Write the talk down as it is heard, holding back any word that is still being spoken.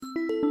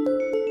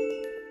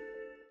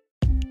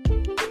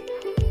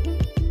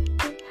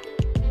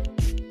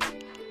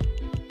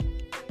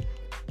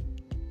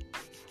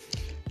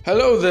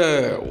Hello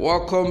there,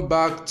 welcome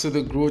back to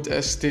the Growth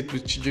Estate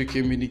with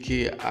Chijioke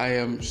Minike. I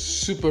am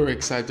super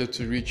excited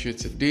to reach you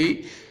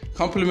today.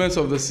 Compliments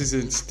of the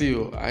season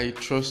still. I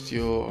trust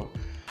you're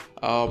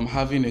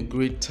having a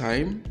great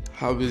time.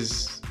 How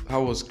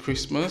was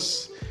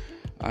Christmas?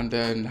 And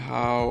then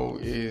how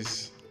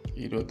is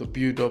the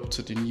build up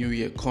to the new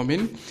year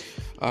coming?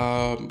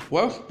 I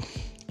know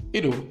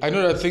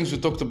that things we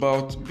talked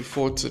about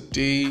before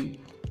today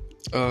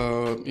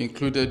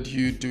included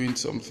you doing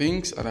some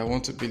things, and I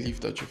want to believe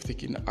that you've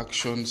taken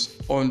actions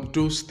on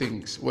those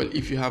things. Well,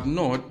 if you have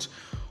not,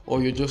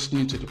 or you're just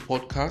new to the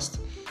podcast,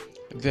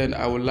 then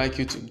I would like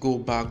you to go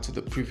back to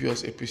the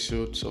previous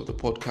episodes of the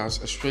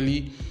podcast,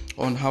 especially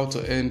on how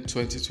to end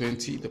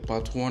 2020, the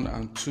part 1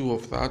 and 2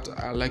 of that.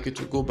 I'd like you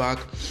to go back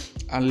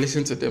and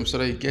listen to them so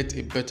that you get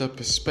a better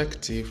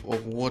perspective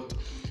of what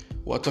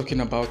we're talking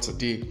about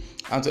today.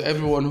 And to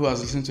everyone who has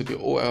listened to the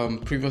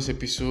previous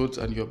episodes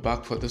and you're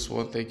back for this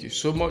one, thank you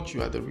so much.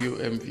 You are the real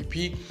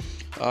MVP.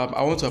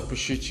 I want to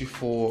appreciate you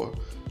for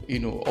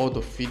all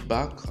the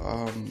feedback.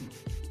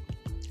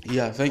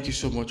 Thank you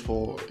so much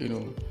for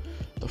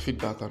the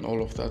feedback and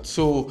all of that.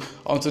 So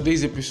on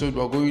today's episode,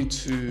 I'm going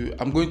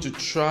to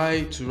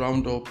try to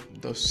round up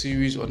the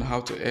series on how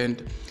to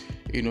end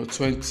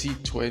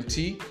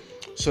 2020,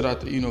 so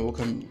that we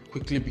can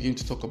quickly begin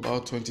to talk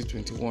about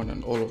 2021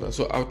 and all of that.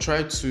 So I'll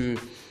try to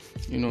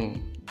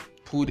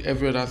put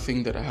every other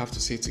thing that I have to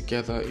say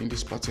together in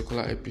this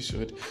particular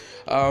episode.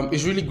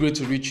 It's really great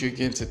to reach you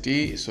again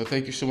today, so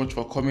thank you so much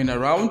for coming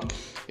around.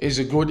 It's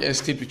a Growth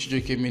Estate with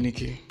Chijioke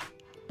Minike.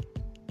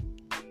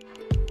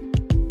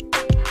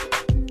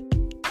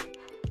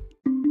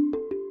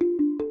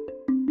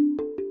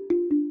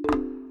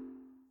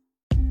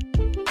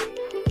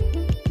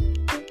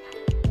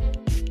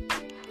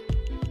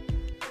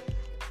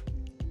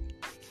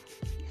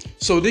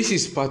 So this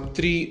is part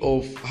 3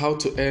 of how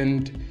to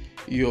end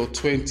your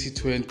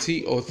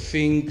 2020, or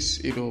things,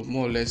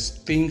 more or less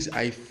things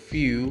I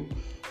feel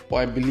or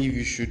I believe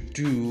you should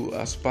do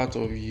as part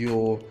of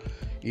your,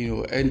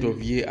 end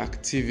of year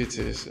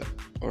activities.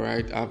 All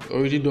right, I've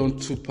already done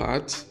 2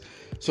 parts.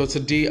 So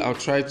today I'll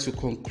try to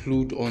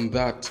conclude on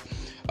that.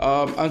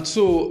 Maybe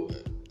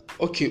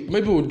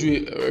we'll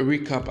do a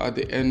recap at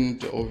the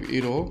end of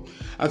it all.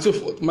 And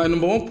so my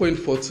number 1 point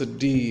for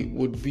today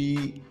would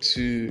be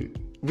to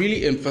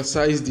really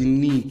emphasize the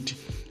need.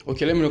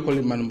 Okay, let me not call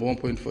it my number 1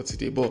 point for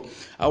today, but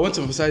I want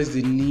to emphasize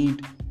the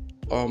need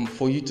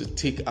for you to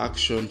take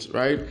actions,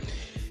 right?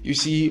 You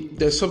see,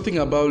 there's something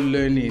about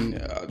learning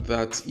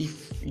that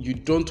if you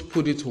don't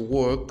put it to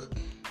work,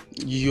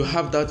 you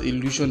have that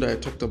illusion that I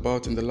talked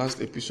about in the last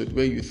episode,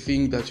 where you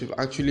think that you've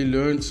actually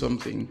learned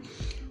something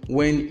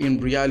when in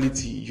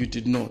reality you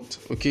did not.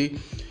 Okay,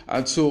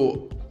 and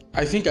so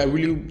I think I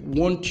really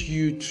want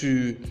you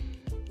to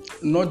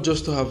not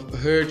just to have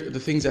heard the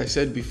things I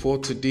said before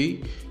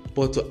today,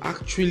 but to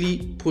actually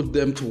put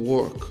them to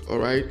work. All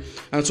right.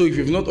 And so if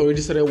you've not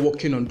already started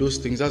working on those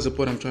things, that's the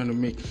point I'm trying to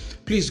make.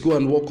 Please go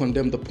and work on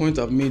them. The point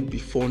I've made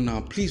before now,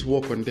 please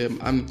work on them.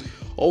 And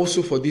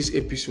also for this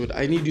episode,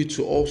 I need you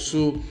to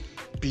also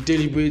be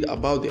deliberate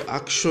about the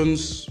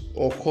actions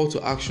or call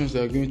to actions that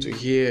you're going to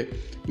hear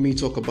me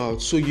talk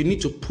about. So you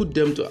need to put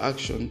them to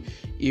action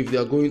if they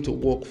are going to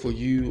work for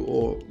you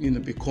or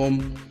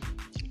become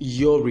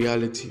your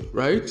reality,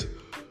 right?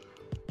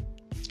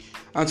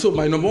 And so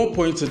my number 1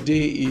 point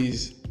today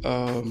is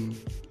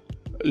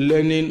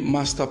learning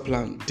master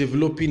plan,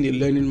 developing a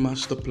learning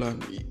master plan.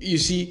 You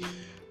see,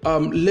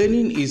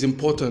 learning is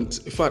important.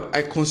 In fact,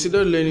 I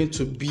consider learning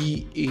to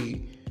be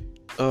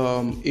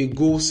a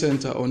goal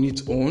center on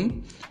its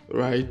own,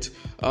 right?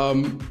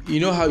 You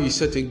know how you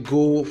set a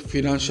goal,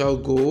 financial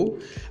goal?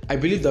 I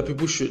believe that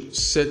people should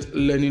set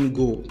learning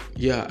goal.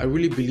 Yeah, I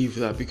really believe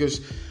that, because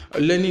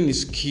learning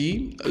is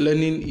key.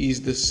 Learning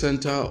is the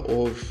center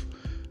of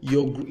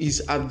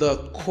is at the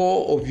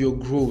core of your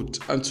growth.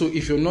 And so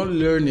if you're not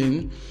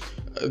learning,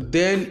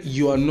 then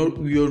you're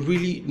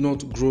really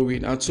not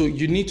growing. And so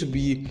you need to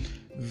be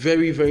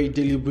very, very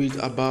deliberate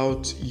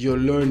about your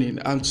learning.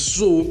 And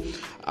so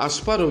as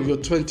part of your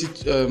 20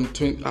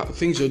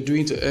 things you're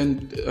doing to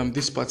end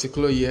this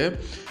particular year,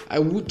 I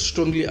would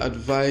strongly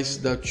advise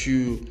that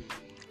you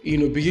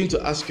begin to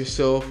ask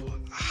yourself,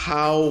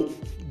 how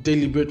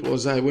deliberate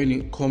was I when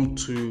it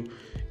comes to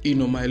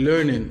my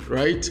learning,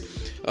 right?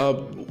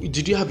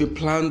 Did you have a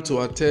plan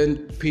to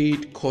attend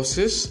paid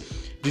courses?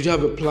 Did you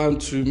have a plan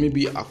to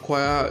maybe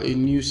acquire a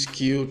new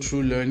skill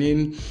through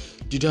learning?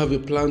 Did you have a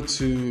plan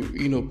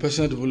to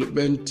personal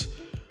development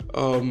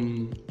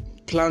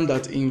plan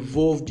that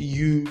involved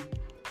you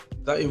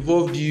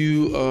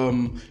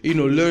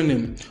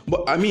learning?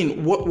 But I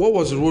mean, what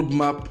was the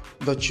roadmap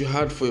that you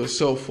had for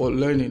yourself for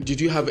learning? Did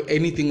you have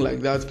anything like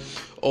that?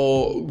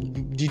 Or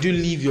did you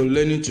leave your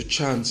learning to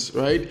chance,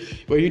 right?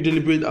 Were you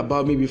deliberate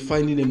about maybe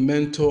finding a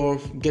mentor,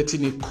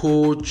 getting a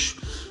coach,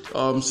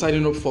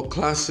 signing up for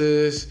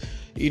classes,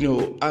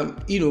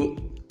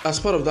 as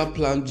part of that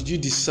plan, did you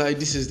decide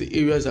this is the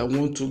areas I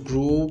want to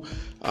grow?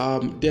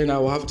 Then I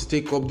will have to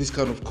take up this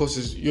kind of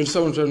courses. You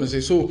understand what I'm trying to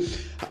say? So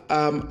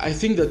I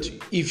think that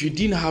if you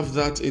didn't have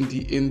that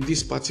in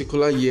this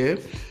particular year,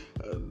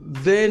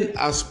 then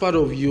as part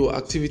of your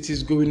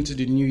activities going into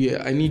the new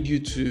year, I need you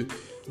to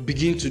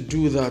begin to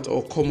do that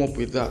or come up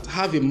with that.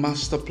 Have a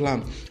master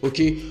plan.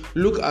 Okay,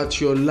 look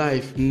at your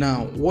life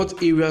now.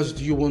 What areas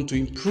do you want to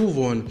improve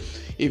on?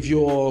 If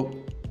you're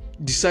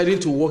deciding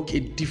to walk a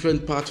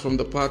different path from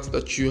the path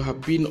that you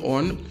have been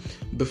on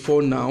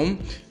before now,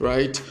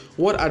 right?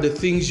 What are the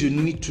things you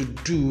need to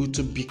do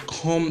to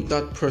become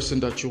that person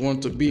that you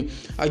want to be?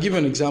 I'll give you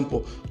an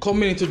example.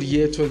 Coming into the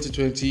year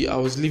 2020, I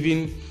was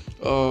leaving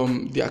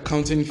the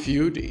accounting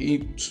field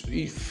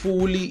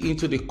fully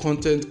into the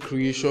content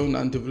creation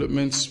and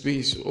development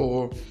space,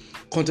 or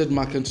content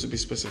marketing to be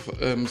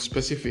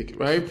specific,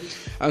 right?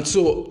 And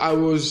so I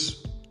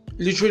was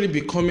literally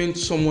becoming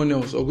someone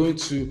else, or going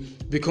to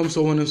become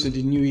someone else in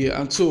the new year.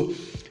 And so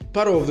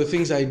part of the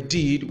things I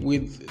did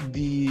with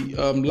the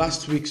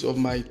last weeks of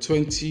my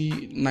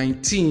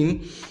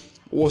 2019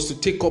 was to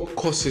take up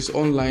courses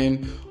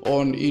online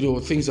on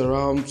things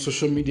around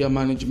social media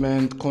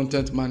management,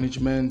 content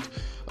management,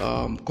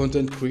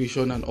 content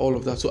creation, and all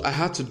of that. So I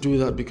had to do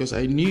that because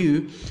I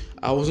knew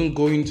I wasn't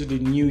going to the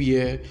new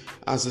year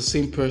as the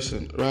same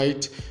person,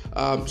 right?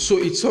 So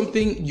it's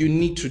something you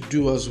need to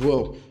do as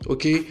well.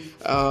 Okay,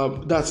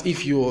 that's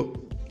if you're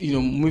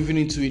moving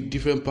into a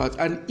different path.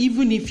 And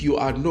even if you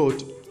are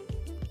not,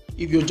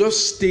 if you're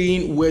just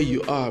staying where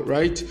you are,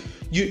 right,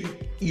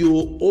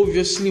 you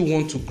obviously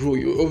want to grow,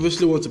 you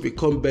obviously want to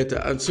become better.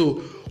 And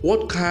so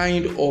what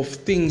kind of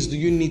things do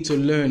you need to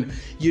learn?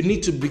 You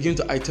need to begin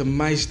to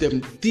itemize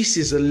them. This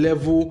is a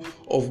level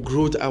of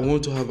growth I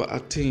want to have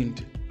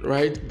attained,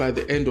 right, by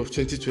the end of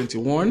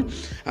 2021.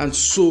 And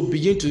so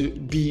begin to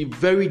be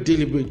very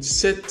deliberate,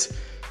 set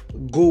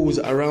goals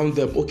around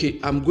them. Okay,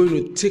 I'm going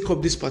to take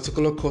up this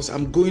particular course,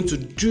 I'm going to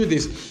do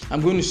this,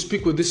 I'm going to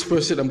speak with this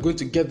person, I'm going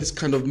to get this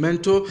kind of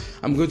mentor,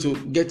 I'm going to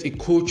get a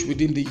coach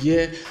within the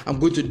year, I'm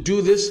going to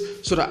do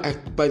this so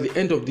that by the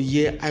end of the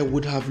year I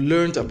would have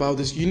learned about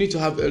this. You need to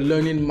have a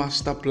learning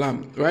master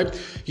plan, right?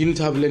 You need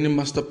to have a learning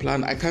master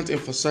plan. I can't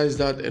emphasize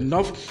that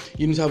enough.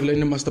 You need to have a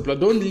learning master plan.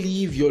 Don't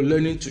leave your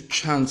learning to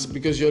chance,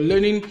 because your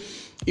learning,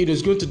 it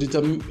is going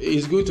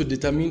to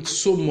determine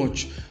so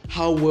much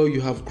how well you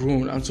have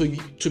grown. And so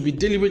to be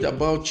deliberate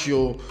about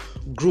your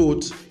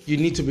growth, you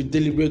need to be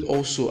deliberate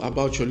also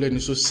about your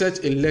learning. So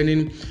set a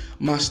learning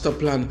master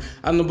plan.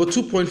 And number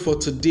 2 point for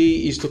today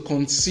is to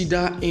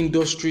consider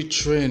industry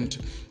trend,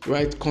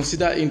 right?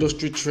 Consider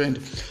industry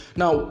trend.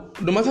 Now,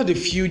 no matter the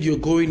field you're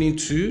going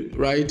into,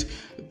 right,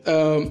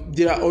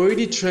 there are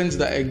already trends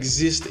that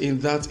exist in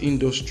that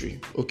industry.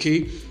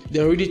 Okay,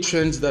 there are already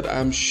trends that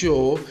I'm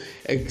sure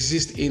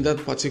exist in that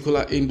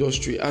particular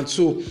industry. And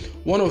so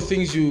one of the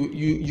things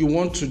you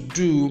want to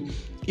do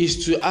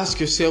is to ask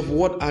yourself,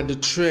 what are the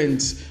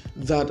trends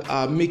that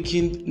are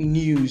making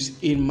news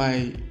in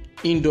my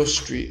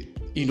industry,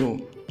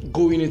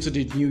 going into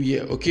the new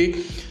year?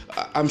 Okay,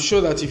 I'm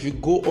sure that if you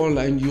go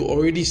online, you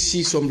already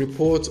see some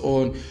reports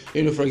on,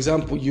 for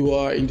example, you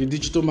are in the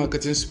digital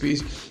marketing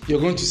space,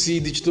 you're going to see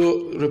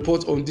digital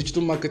reports on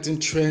digital marketing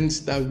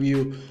trends that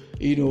will,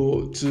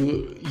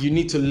 you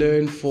need to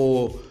learn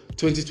for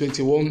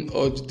 2021,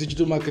 or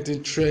digital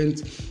marketing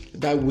trends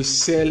that will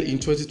sell in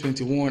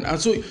 2021. And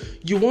so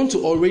you want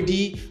to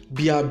already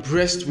be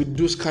abreast with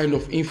those kind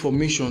of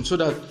information, so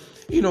that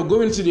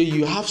going into the year,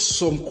 you have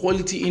some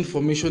quality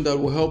information that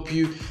will help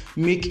you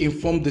make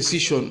informed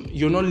decision.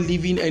 You're not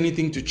leaving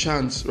anything to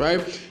chance,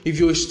 right? If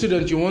you're a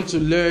student, you want to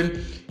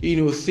learn,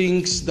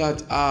 things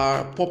that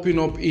are popping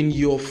up in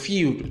your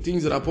field,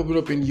 things that are popping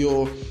up in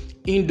your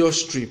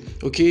industry.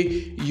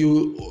 Okay,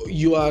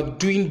 you are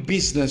doing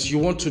business, you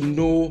want to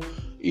know,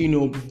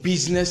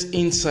 business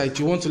insight,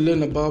 you want to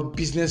learn about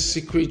business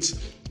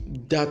secrets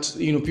that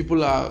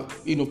people are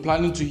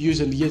planning to use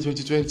in the year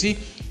 2020.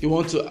 You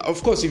want to,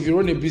 of course, if you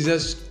run a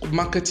business,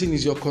 marketing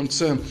is your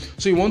concern,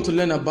 so you want to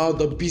learn about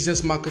the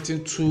business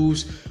marketing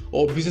tools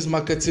or business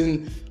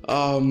marketing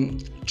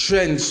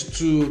trends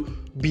to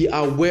be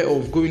aware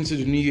of going to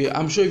the new year.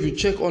 I'm sure if you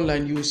check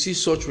online, you will see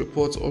such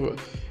reports or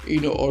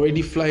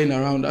already flying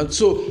around. And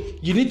so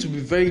you need to be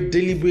very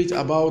deliberate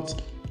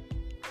about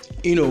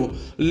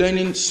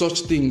learning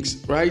such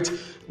things, right?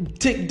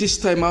 Take this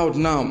time out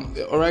now,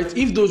 all right?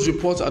 If those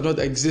reports are not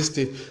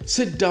existing,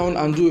 sit down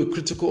and do a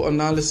critical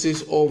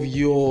analysis of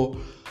your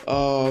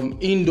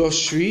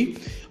industry.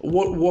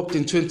 What worked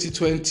in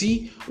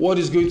 2020, what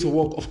is going to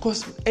work. Of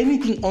course,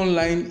 anything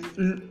online,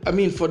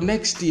 for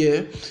next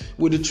year,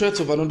 with the threat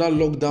of another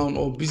lockdown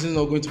or business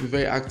not going to be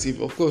very active,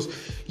 of course,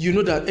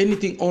 that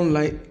anything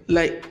online,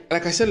 like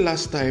I said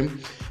last time,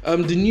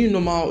 the new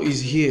normal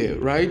is here,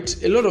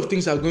 right? A lot of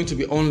things are going to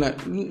be online.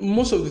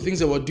 Most of the things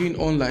that we're doing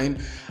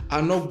online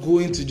are not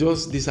going to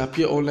just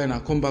disappear online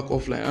and come back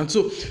offline. And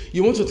so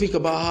you want to think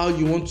about how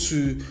you want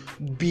to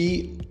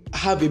be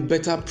have a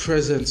better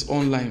presence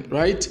online,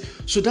 right?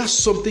 So that's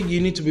something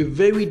you need to be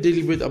very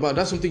deliberate about.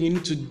 That's something you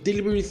need to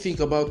deliberately think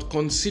about,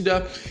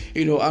 consider,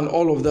 and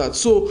all of that.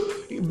 So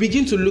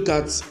begin to look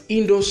at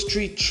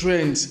industry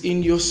trends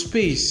in your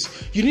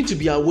space. You need to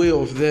be aware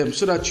of them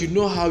so that you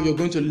know how you're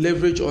going to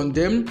leverage on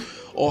them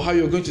or how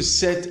you're going to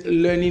set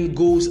learning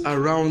goals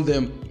around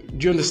them.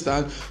 Do you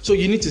understand? So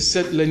you need to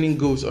set learning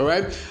goals, all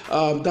right?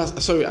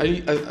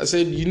 I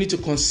said you need to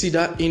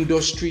consider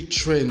industry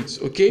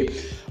trends, okay?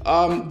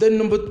 Then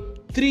number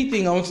 3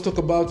 thing I want to talk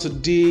about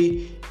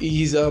today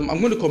is I'm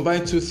going to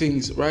combine 2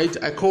 things, right?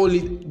 I call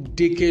it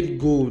decade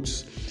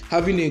goals.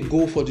 Having a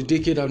goal for the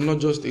decade and not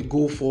just a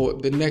goal for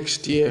the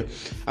next year.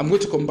 I'm going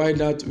to combine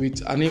that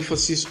with an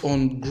emphasis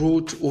on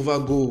growth over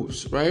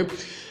goals, right?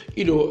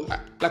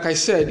 Like I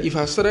said, if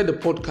I started the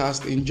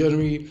podcast in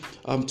January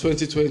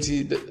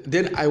 2020,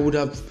 then I would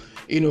have,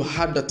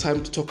 had the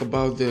time to talk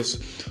about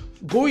this.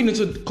 Coming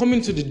into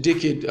the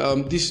decade,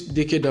 this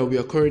decade that we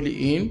are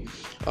currently in,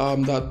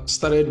 that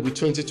started with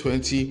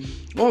 2020,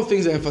 one of the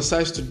things I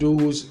emphasized to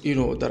those,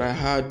 that I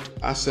had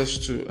access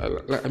to,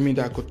 that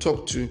I could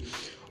talk to,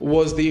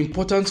 was the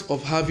importance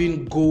of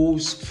having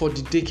goals for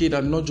the decade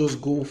and not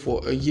just go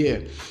for a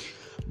year.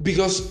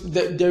 Because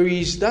there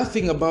is that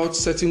thing about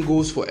setting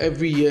goals for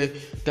every year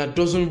that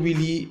doesn't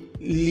really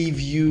leave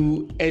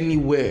you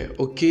anywhere,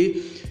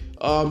 okay?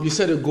 You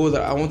set a goal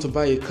that I want to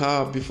buy a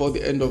car before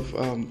the end of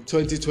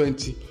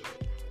 2020.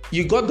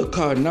 You got the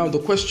car. Now the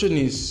question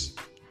is,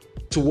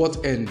 to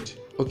what end,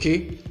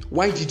 okay?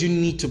 Why did you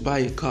need to buy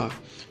a car?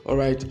 All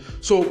right.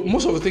 So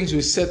most of the things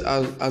we set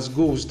as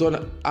goals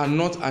are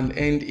not an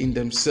end in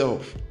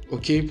themselves,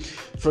 okay?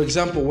 For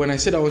example, when I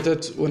set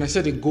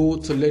a goal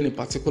to learn a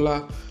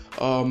particular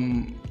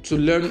to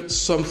learn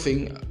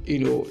something,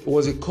 it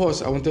was a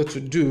course I wanted to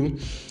do.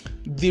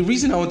 The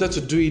reason I wanted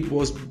to do it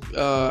was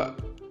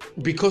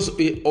because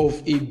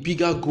of a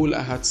bigger goal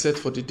I had set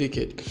for the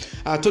decade.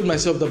 I told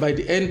myself that by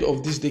the end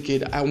of this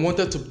decade, I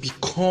wanted to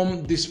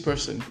become this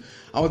person.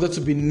 I wanted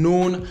to be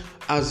known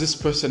as this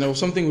person. It was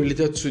something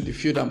related to the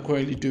field I'm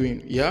currently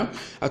doing. Yeah,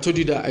 I told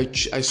you that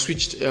I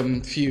switched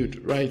field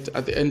right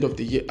at the end of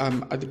the year,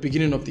 at the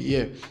beginning of the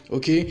year.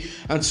 Okay,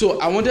 and so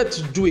I wanted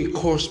to do a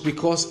course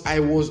because I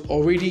was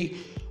already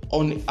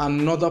on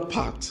another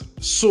path.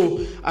 So,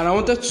 and I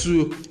wanted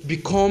to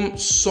become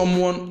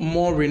someone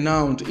more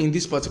renowned in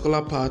this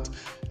particular path,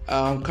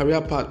 career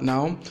path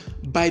now,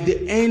 by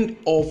the end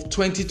of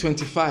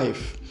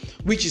 2025,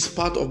 which is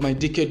part of my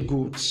decade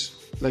goals,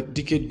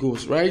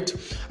 right?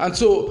 And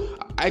so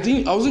I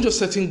wasn't just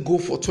setting goal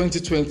for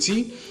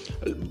 2020.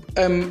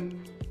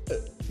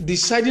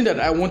 Deciding that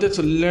I wanted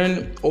to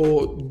learn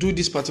or do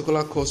this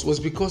particular course was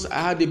because I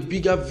had a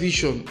bigger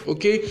vision,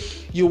 okay?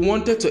 You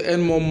wanted to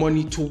earn more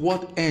money. To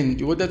what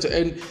end? You wanted to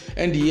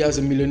end the year as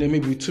a millionaire,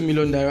 maybe 2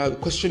 million naira. The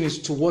question is,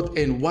 to what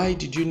end? Why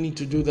did you need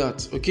to do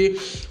that, okay?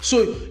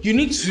 So you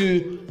need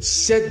to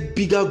set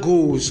bigger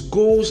goals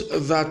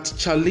that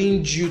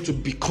challenge you to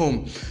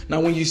become. Now,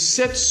 when you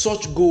set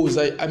such goals,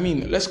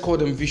 let's call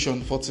them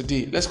vision for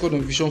today. Let's call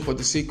them vision for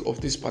the sake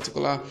of this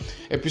particular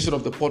episode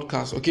of the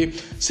podcast, okay?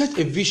 Set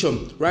a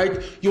vision,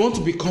 right? You want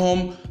to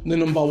become the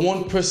number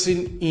 1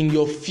 person in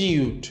your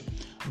field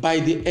by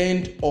the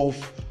end of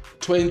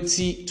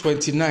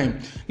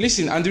 2029.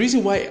 Listen, and the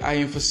reason why I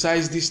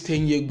emphasize these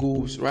 10-year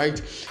goals,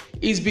 right,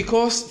 is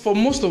because for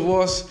most of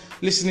us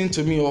listening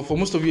to me, or for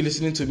most of you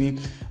listening to me,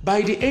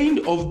 by the end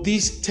of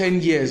these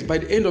 10 years, by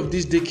the end of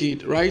this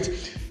decade, right,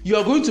 you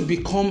are going to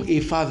become a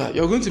father,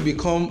 you're going to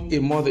become a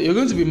mother, you're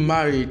going to be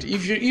married.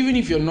 Even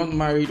if you're not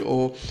married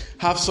or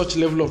have such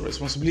level of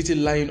responsibility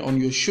lying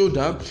on your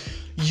shoulder,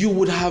 you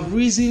would have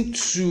risen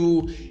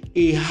to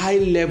a high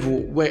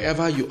level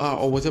wherever you are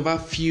or whatever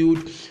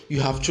field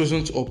you have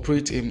chosen to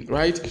operate in,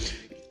 right?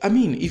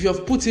 If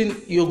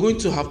you're going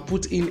to have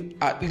put in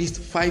at least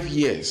 5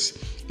 years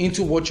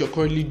into what you're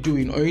currently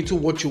doing, or into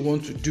what you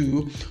want to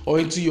do, or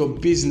into your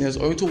business,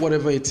 or into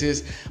whatever it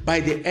is, by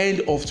the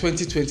end of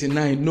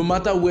 2029, no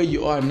matter where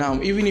you are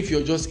now, even if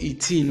you're just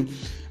 18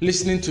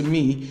 listening to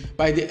me,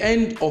 by the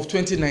end of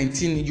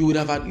 2019, you would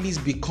have at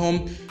least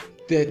become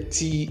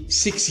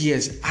 36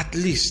 years at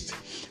least.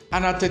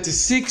 And at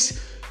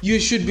 36, you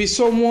should be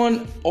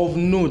someone of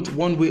note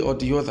one way or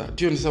the other.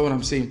 Do you understand what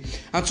I'm saying?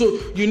 And so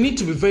you need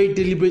to be very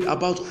deliberate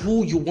about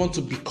who you want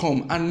to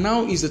become. And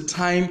now is the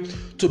time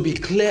to be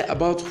clear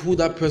about who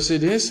that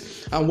person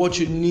is and what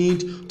you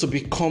need to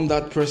become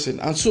that person.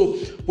 And so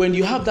when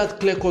you have that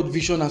clear-cut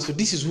vision as to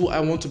this is who I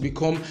want to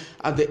become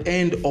at the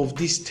end of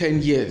these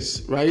 10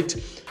 years, right?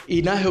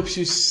 It now helps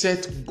you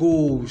set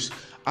goals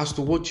as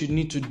to what you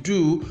need to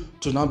do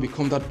to now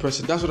become that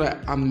person. That's what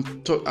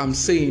I'm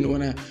saying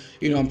when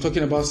I'm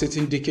talking about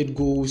setting decade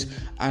goals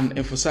and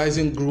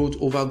emphasizing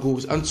growth over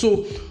goals. And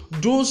so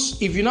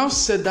if you now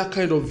set that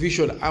kind of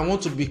vision, I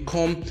want to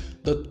become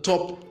the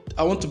top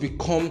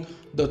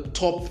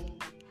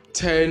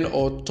 10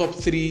 or top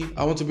 3.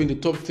 I want to be in the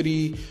top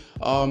 3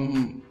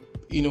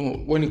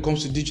 when it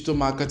comes to digital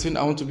marketing.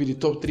 I want to be the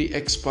top 3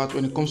 expert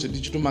when it comes to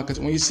digital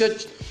marketing. When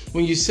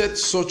you set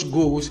such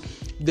goals,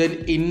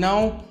 then it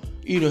now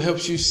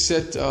helps you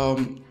set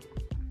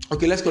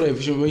okay, let's call it a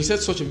vision. When you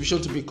set such a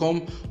vision to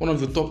become one of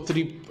the top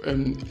 3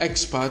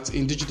 experts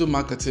in digital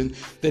marketing,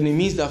 then it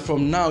means that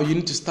from now you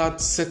need to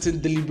start setting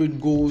deliberate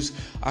goals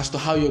as to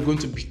how you're going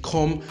to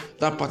become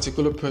that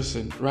particular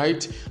person,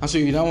 right? And so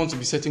you now want to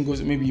be setting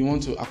goals. Maybe you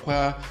want to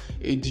acquire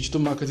a digital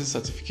marketing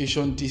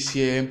certification this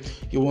year.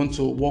 You want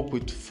to work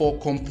with 4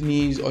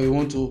 companies, or you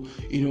want to,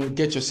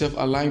 get yourself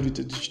aligned with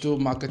a digital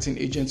marketing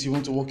agency. You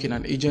want to work in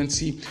an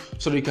agency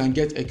so that you can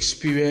get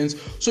experience.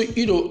 So,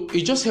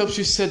 it just helps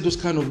you set those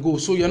kind of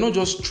goals. So you're not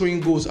just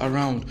throwing goals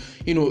around.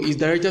 It's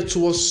directed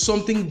towards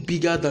something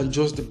bigger than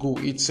just the goal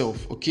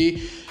itself.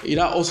 Okay,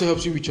 that also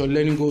helps you with your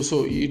learning goals.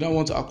 So you don't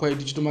want to acquire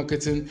digital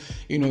marketing,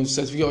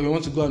 certificate, or you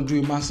want to go and do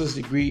a master's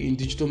degree in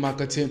digital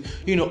marketing.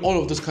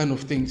 All of those kind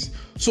of things.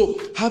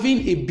 So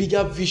having a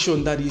bigger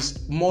vision that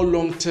is more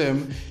long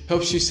term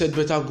helps you set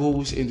better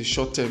goals in the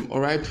short term.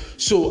 All right.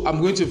 So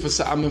I'm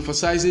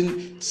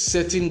emphasizing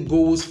setting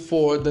goals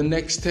for the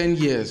next 10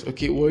 years.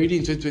 Okay, we're already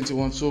in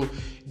 2021, so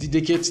the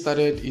decade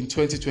started in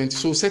 2020.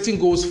 So setting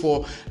goals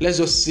for, let's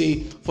just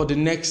say, for the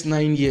next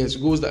 9 years,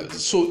 goals that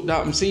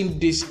I'm saying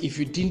this if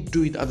you didn't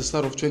do it at the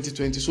start of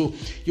 2020. So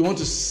you want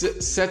to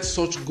set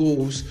such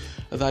goals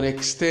that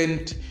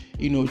extend,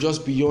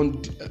 just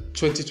beyond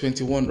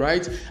 2021,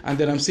 right? And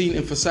then I'm saying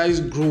emphasize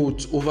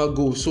growth over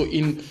goals. So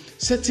in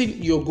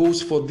setting your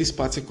goals for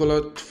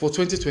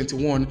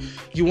 2021,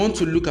 you want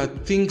to look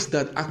at things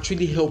that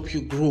actually help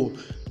you grow,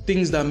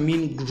 things that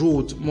mean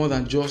growth more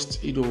than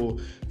just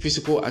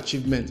physical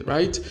achievement,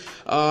 right?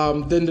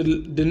 Then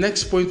the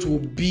next point will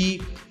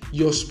be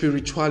your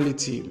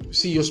spirituality.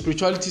 See, your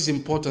spirituality is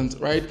important,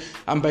 right?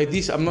 And by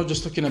this, I'm not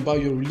just talking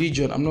about your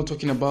religion. I'm not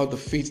talking about the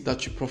faith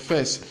that you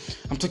profess.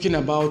 I'm talking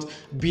about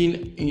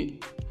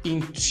being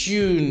in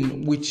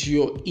tune with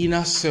your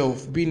inner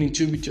self,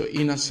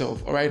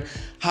 all right?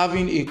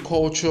 Having a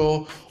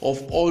culture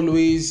of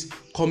always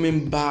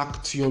coming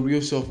back to your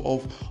real self,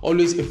 of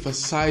always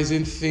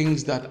emphasizing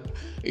things that,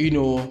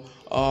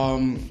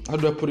 how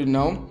do I put it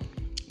now?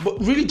 But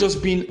really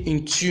just being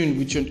in tune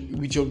with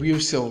your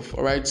real self,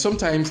 all right?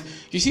 Sometimes,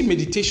 you see,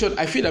 meditation,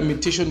 I feel that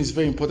meditation is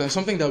very important,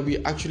 something that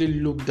we actually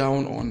look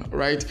down on,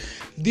 right?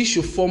 This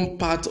should form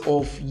part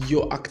of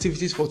your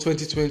activities for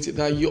 2020,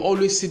 that you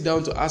always sit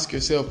down to ask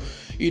yourself,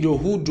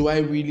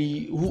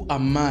 who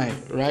am I,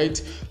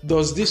 right?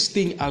 Does this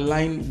thing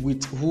align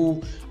with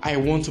who I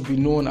want to be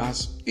known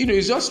as?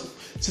 It's just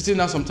sitting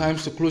down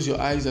sometimes to close your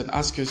eyes and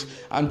ask yourself,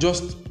 and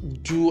just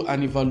do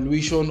an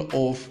evaluation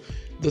of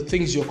the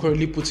things you're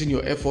currently putting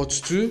your efforts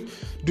to.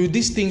 Do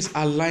these things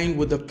align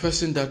with the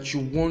person that you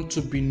want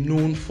to be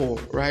known for,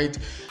 right?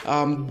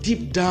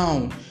 Deep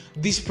down,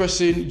 this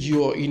person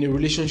you're in a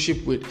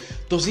relationship with,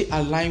 does it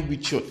align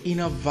with your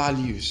inner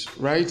values,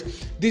 right?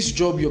 This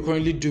job you're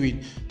currently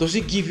doing, does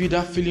it give you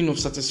that feeling of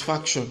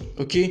satisfaction?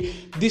 Okay,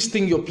 this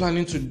thing you're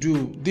planning to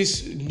do,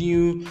 this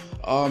new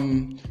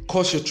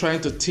course you're trying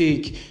to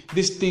take,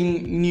 this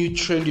new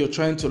trend you're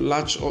trying to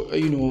latch, or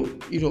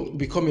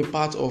become a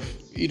part of,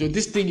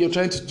 this thing you're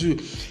trying to do,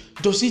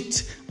 does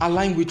it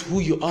align with who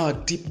you are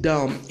deep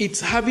down? It's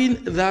having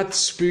that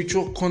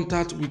spiritual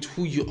contact with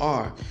who you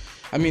are.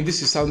 I mean,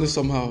 this is sounding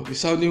somehow,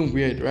 it's sounding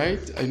weird, right?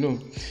 I know.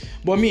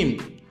 But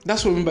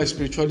that's what I mean by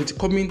spirituality,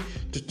 coming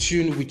to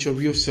tune with your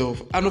real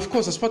self. And of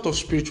course, as part of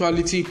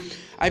spirituality,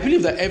 I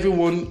believe that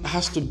everyone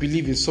has to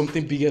believe in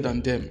something bigger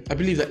than them. I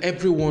believe that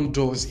everyone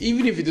does,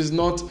 even if it is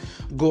not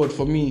God.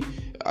 For me,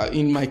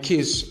 in my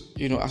case,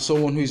 as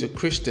someone who is a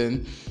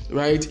Christian,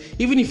 right?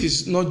 Even if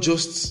it's not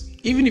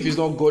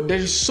God, there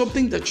is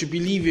something that you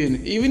believe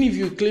in. Even if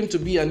you claim to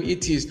be an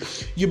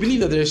atheist, you believe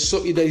that there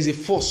is a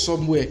force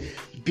somewhere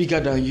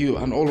bigger than you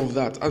and all of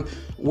that. And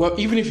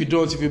even if you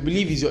don't, if you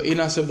believe it's your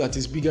inner self that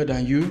is bigger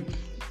than you,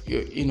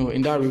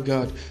 in that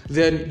regard,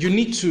 then you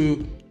need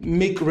to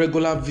make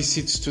regular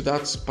visits to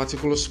that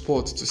particular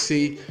spot to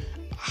say,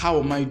 how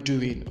am I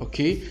doing?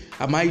 Okay,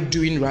 am I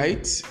doing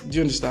right? Do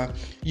you understand?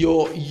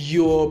 Your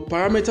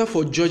parameter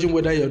for judging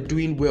whether you're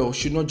doing well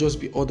should not just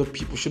be other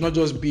people, should not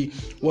just be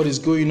what is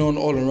going on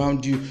all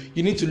around you.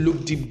 You need to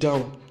look deep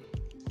down,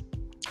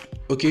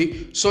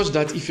 okay, such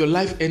that if your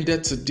life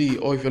ended today,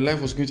 or if your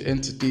life was going to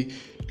end today,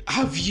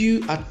 have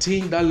you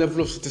attained that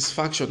level of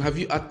satisfaction? Have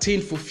you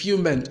attained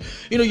fulfillment?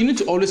 You need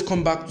to always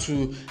come back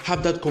to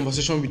have that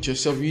conversation with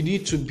yourself. You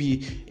need to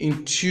be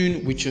in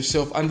tune with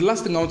yourself. And the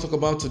last thing I want to talk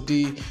about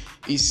today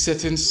is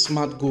setting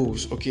SMART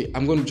goals. Okay,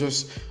 I'm going to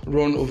just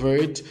run over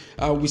it.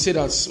 We say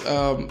that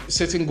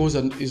setting goals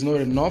is not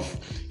enough.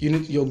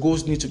 Your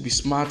goals need to be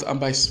SMART, and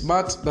by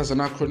SMART, that's an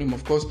acronym,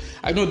 of course.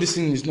 I know this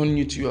thing is not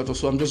new to you at all,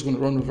 so I'm just going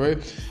to run over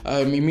it.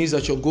 It means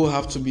that your goal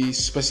have to be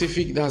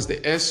specific. That's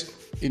the S,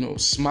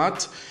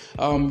 SMART.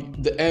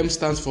 The M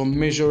stands for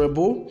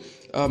measurable.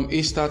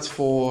 A stands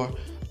for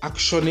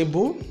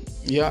actionable.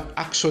 Yeah,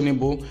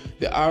 actionable.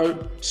 The R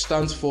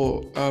stands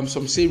for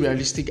some say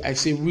realistic, I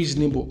say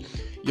reasonable.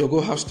 Your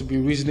goal has to be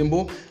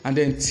reasonable, and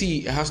then T,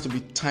 it has to be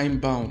time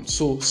bound.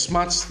 So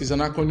SMART is an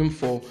acronym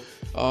for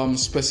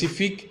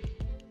specific,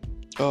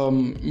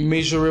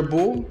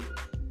 measurable,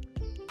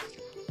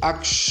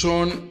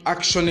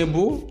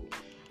 actionable,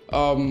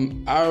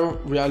 R,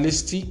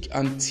 realistic,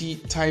 and T,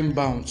 time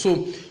bound. So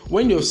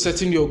when you're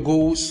setting your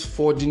goals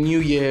for the new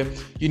year,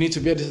 you need to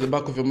be at the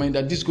back of your mind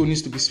that this goal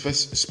needs to be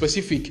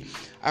specific.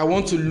 I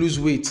want to lose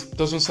weight.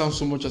 Doesn't sound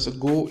so much as a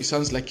goal, it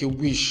sounds like a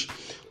wish.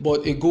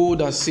 But a goal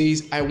that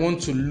says I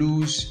want to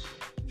lose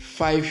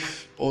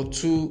 5 or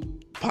 2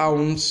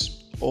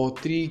 pounds or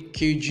 3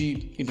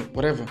 kg,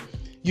 whatever.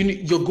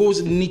 Your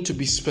goals need to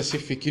be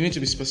specific. You need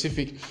to be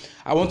specific.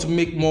 I want to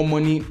make more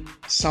money.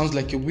 Sounds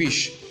like a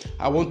wish.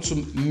 I want to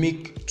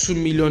make 2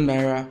 million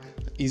naira.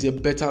 Is a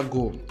better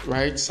goal,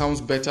 right? Sounds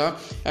better,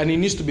 and it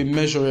needs to be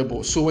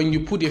measurable. So when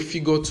you put a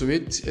figure to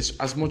it,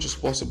 as much as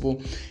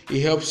possible,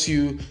 it helps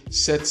you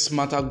set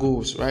smarter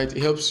goals, right? It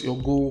helps your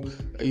goal,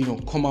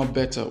 come out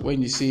better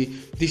when you say,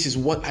 this is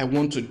what I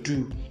want to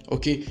do.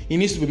 Okay, it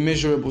needs to be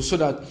measurable so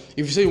that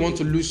if you say you want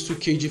to lose 2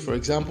 kg, for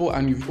example,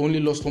 and you've only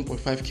lost 1.5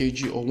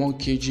 kg or 1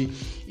 kg,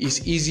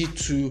 it's easy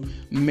to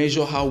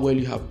measure how well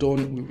you have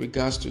done with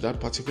regards to that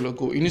particular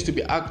goal. It needs to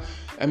be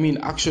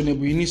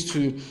actionable. It needs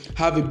to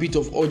have a bit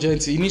of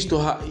urgency. It needs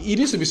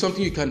to be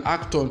something you can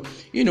act on.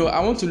 I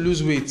want to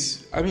lose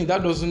weight.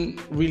 That doesn't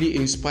really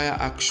inspire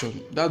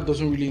action.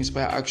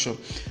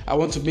 I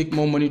want to make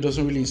more money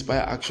doesn't really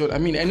inspire action.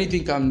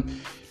 Anything can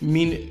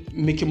mean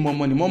making more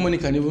money. More money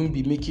can even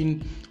be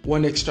making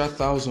 1 extra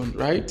 1,000,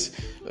 right?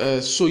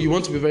 So you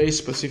want to be very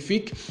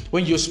specific.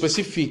 When you're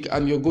specific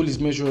and your goal is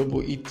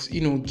measurable, it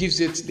gives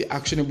it the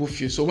actionable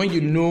feel. So when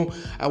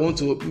I want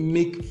to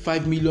make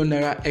 5 million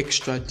naira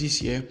extra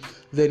this year,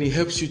 then it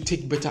helps you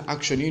take better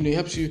action. It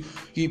helps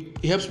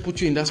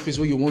put you in that space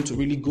where you want to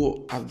really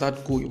go at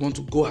that goal. You want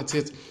to go at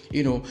it,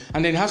 and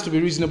then it has to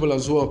be reasonable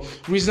as well.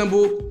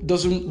 Reasonable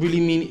doesn't really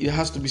mean it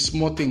has to be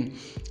small thing.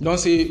 Don't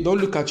just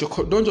look at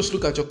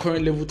your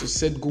current level to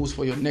set goals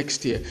for your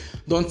next year.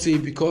 Don't say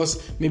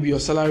because maybe your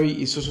salary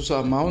is so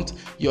amount,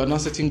 you are now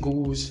setting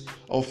goals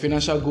or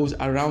financial goals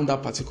around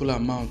that particular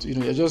amount.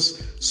 You're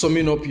just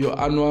summing up your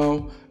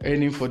annual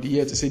earning for the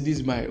year to say this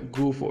is my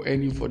goal for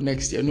earning for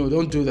next year. No,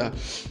 don't do that.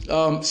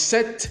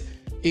 Set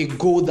a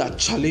goal that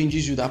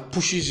challenges you, that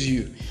pushes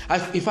you.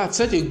 In fact,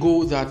 set a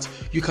goal that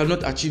you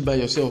cannot achieve by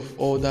yourself,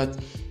 or that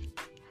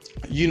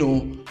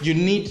you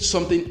need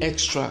something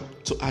extra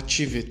to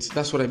achieve it.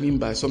 That's what I mean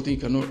by something you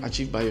cannot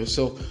achieve by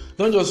yourself.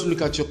 Don't just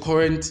look at your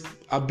current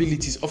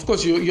abilities. Of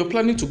course, you're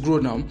planning to grow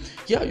now.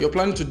 Yeah, you're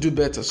planning to do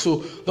better.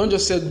 So don't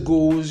just set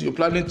goals. You're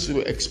planning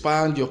to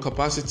expand your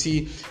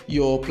capacity.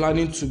 You're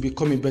planning to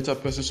become a better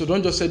person. So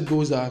don't just set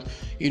goals that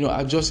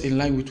are just in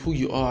line with who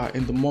you are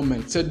in the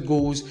moment. Set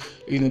goals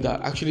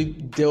that actually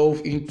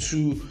delve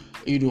into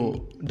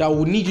that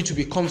will need you to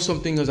become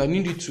something else. I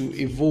need you to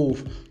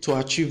evolve to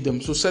achieve them.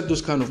 So set those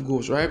kind of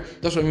goals, right?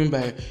 That's what I mean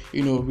by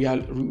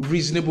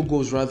reasonable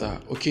goals, rather.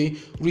 Okay,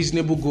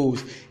 reasonable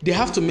goals. They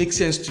have to make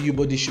sense to you,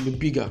 but they should be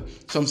bigger.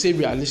 Some say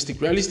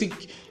realistic.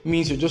 Realistic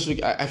means you're just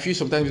I feel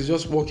sometimes it's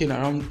just walking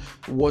around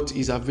what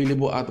is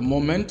available at the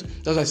moment.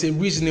 That's why I say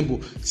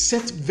reasonable.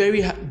 Set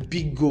very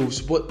big goals,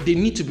 but they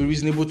need to be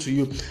reasonable to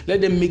you. Let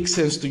them make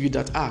sense to you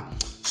that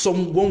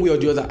some one way or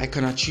the other I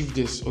can achieve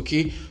this.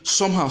 Okay,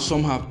 somehow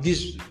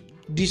this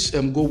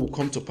goal will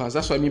come to pass.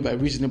 That's what I mean by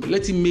reasonable.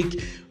 Let it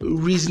make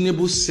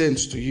reasonable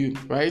sense to you,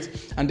 right?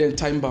 And then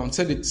time bound.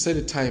 Set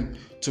a time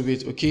to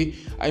it. Okay,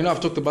 I know I've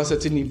talked about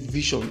setting a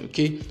vision.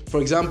 Okay, for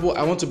example,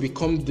 I want to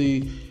become one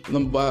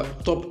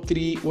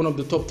of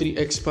the top 3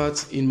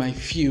 experts in my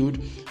field.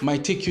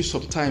 Might take you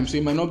some time, so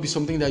it might not be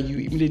something that you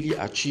immediately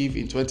achieve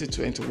in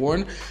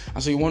 2021,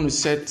 and so you want to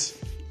set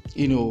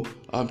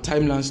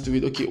timelines to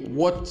it. Okay,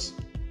 what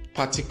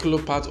particular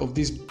part of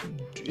this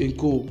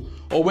goal,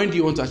 or when do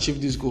you want to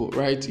achieve this goal,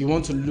 right? You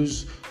want to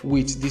lose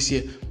weight this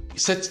year.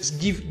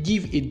 Give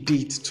a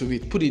date to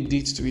it. Put a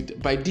date to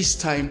it. By this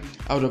time,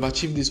 I would have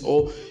achieved this.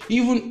 Or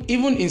even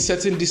in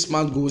setting these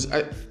smart goals,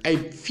 I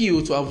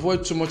feel to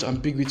avoid too much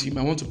ambiguity, you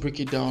might want to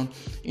break it down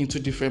into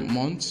different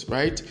months,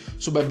 right?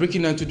 So by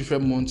breaking down into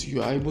different months,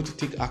 you are able to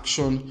take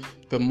action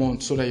per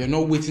month, so that you're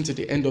not waiting to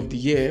the end of the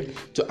year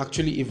to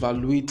actually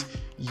evaluate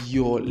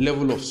your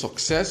level of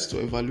success, to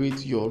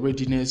evaluate your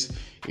readiness,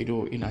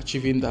 in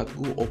achieving that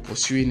goal or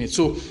pursuing it.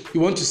 So you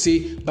want to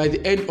say by the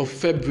end of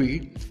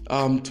February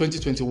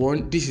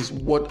 2021, this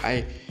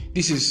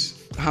is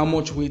how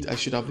much weight I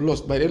should have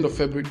lost. By the end of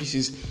February, this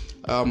is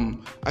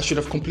I should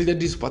have completed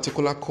this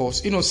particular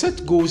course.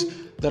 Set goals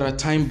that are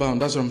time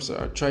bound. That's what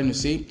I'm trying to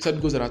say. Set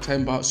goals that are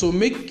time bound. So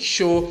make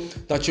sure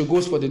that your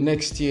goals for the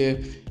next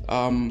year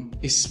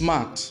is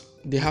smart.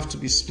 They have to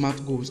be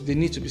smart goals. They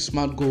need to be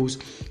smart goals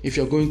if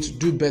you're going to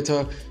do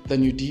better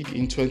than you did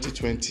in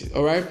 2020.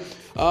 All right.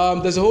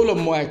 There's a whole lot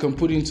more I can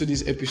put into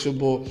this episode,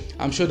 but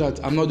I'm sure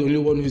that I'm not the only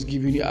one who's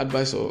giving you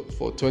advice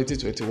for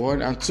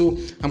 2021. And so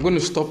I'm going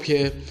to stop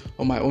here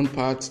on my own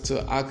part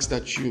to ask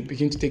that you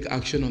begin to take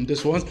action on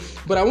this one.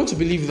 But I want to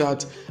believe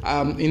that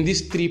in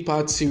this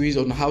 3-part series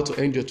on how to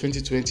end your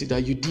 2020,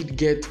 that you did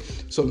get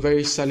some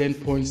very salient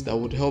points that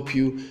would help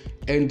you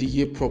end the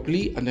year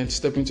properly and then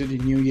step into the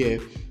new year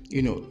a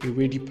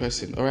ready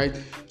person. All right,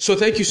 so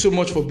thank you so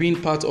much for being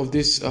part of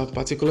this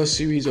particular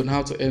series on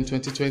how to end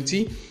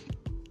 2020.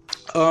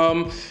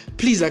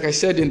 Please, like I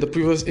said in the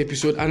previous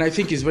episode, and I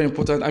think it's very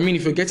important, I mean,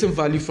 if you're getting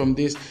value from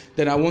this,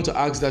 then I want to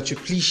ask that you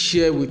please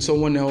share with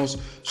someone else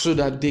so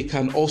that they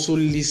can also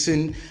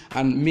listen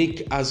and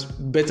make as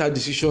better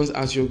decisions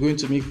as you're going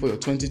to make for your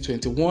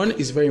 2021.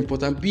 It's very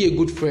important. Be a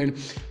good friend.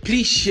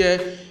 Please share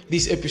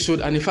this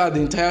episode, and in fact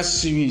the entire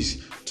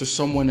series, to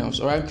someone else.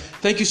 All right,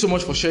 thank you so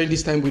much for sharing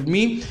this time with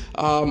me.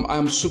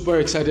 I'm super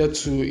excited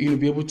to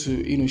be able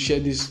to share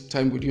this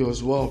time with you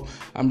as well.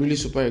 I'm really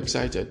super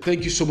excited.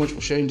 Thank you so much for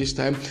sharing this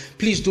time.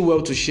 Please do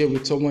well to share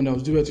with someone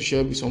else.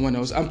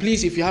 And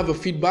please, if you have a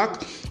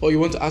feedback or you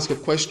want to ask a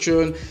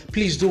question,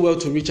 please do well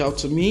to reach out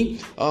to me.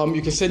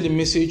 You can send a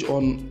message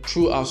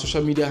through our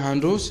social media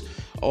handles,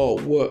 or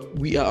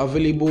we are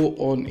available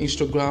on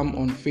Instagram,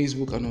 on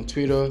Facebook, and on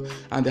Twitter,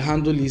 and the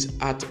handle is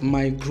at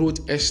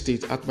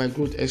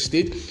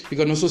mygrowthestate. You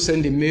can also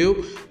send a mail.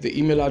 The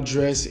email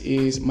address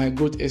is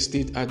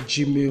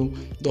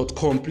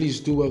mygrowthestate@gmail.com. Please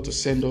do well to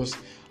send us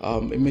a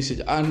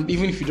message. And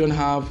even if you don't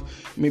have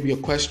maybe a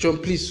question,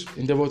 please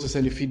endeavor to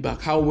send a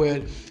feedback. How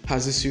well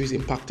has this series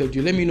impacted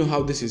you? Let me know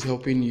how this is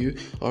helping you.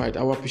 All right,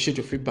 I will appreciate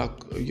your feedback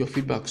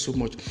so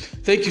much.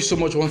 Thank you so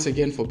much once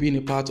again for being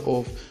a part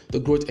of the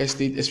Growth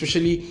Estate,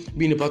 especially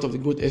being a part of the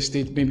Growth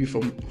Estate maybe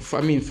from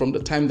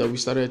the time that we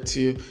started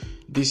to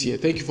this year.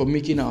 Thank you for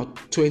making our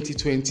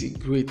 2020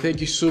 great. Thank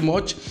you so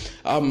much.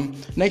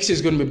 Next year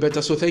is going to be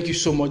better, so thank you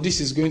so much.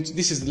 This is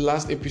the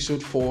last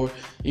episode for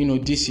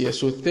this year,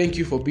 so thank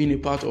you for being a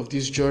part of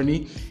this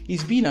journey.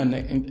 It's been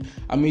an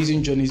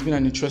amazing journey. It's been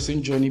an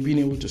interesting journey being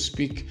able to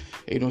speak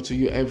to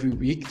you every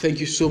week. Thank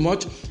you so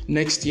much.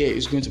 Next year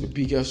is going to be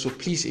bigger, so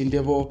please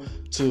endeavor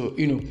to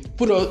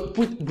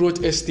put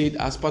Growth Estate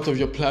as part of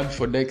your plan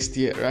for next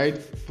year, right?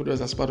 Put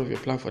us as part of your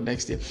plan for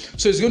next year.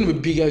 So it's going to be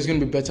bigger, it's going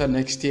to be better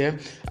next year.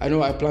 I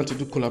know I plan to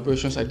do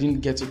collaborations. I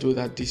didn't get to do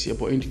that this year,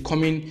 but in the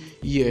coming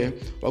year,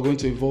 we're going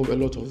to evolve a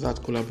lot of that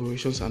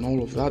collaborations and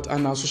all of that.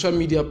 And our social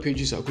media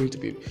pages are going to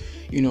be,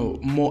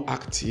 more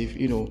active,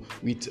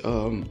 with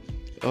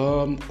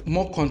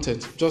more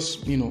content,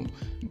 just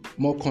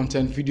more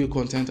content, video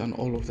content, and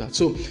all of that.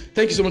 So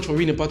thank you so much for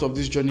being a part of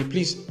this journey.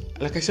 Please,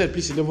 like I said,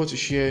 please endeavor to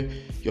share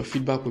your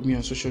feedback with me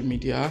on social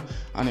media,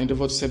 and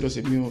endeavor to send us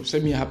a mail,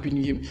 send me a happy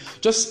new year.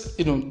 Just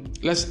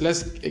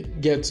let's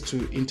get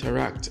to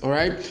interact. All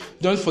right,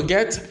 don't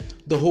forget,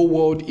 the whole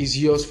world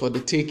is yours for the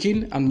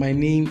taking, and my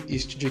name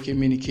is Chijioke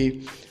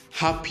Menike.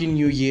 Happy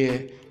New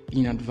Year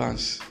in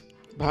advance.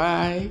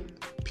 Bye.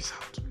 Peace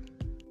out.